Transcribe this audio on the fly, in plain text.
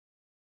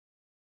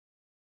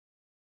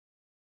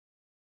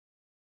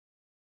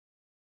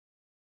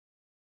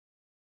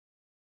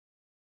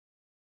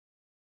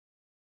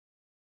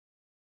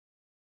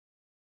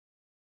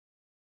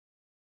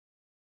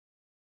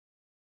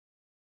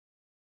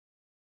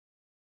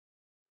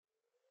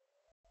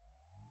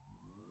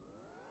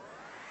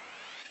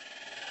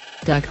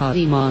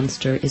Ducati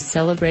Monster is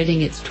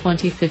celebrating its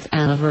 25th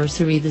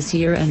anniversary this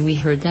year, and we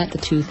heard that the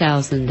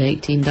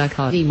 2018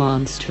 Ducati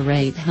Monster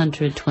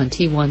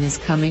 821 is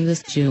coming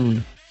this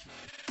June.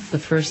 The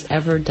first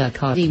ever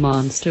Ducati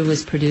Monster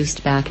was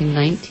produced back in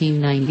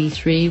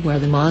 1993, where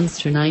the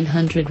Monster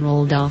 900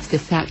 rolled off the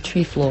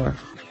factory floor.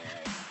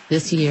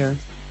 This year,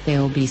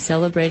 they'll be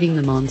celebrating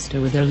the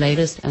Monster with their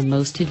latest and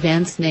most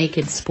advanced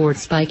naked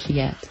sports bike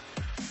yet.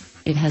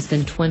 It has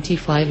been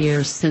 25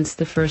 years since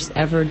the first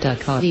ever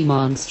Ducati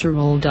Monster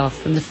rolled off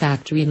from the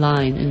factory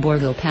line in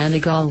Borgo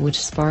Panigale, which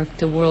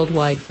sparked a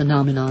worldwide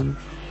phenomenon.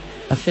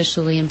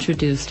 Officially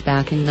introduced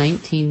back in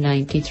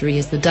 1993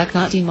 as the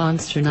Ducati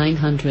Monster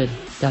 900,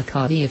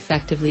 Ducati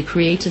effectively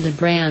created a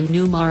brand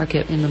new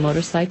market in the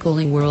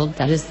motorcycling world,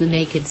 that is the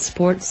naked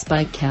sports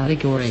bike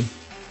category.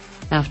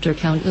 After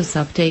countless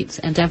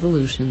updates and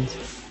evolutions,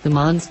 the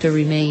Monster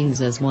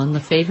remains as one of the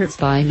favorites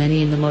by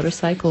many in the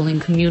motorcycling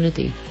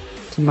community.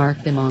 To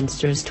mark the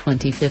Monster's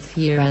 25th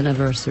year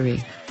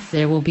anniversary,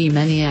 there will be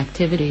many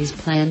activities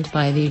planned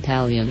by the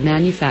Italian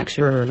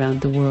manufacturer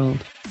around the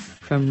world.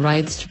 From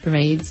rides to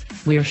parades,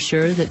 we're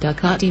sure that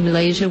Ducati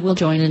Malaysia will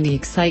join in the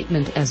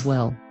excitement as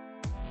well.